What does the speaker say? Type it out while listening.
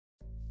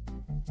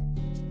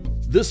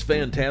This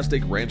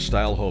fantastic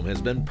ranch-style home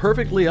has been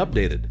perfectly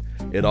updated.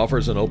 It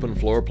offers an open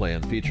floor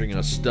plan featuring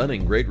a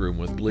stunning great room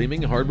with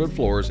gleaming hardwood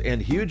floors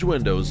and huge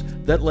windows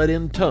that let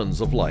in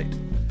tons of light.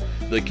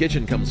 The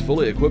kitchen comes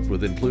fully equipped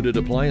with included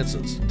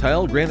appliances,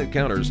 tiled granite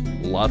counters,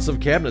 lots of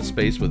cabinet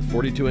space with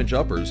 42-inch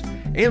uppers,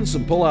 and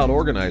some pull-out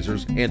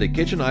organizers and a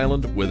kitchen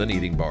island with an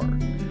eating bar.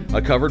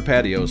 A covered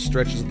patio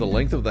stretches the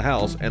length of the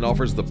house and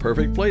offers the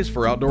perfect place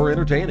for outdoor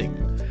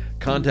entertaining.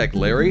 Contact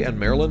Larry and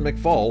Marilyn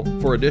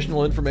McFall for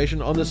additional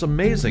information on this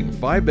amazing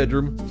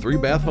 5-bedroom,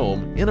 3-bath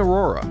home in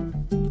Aurora.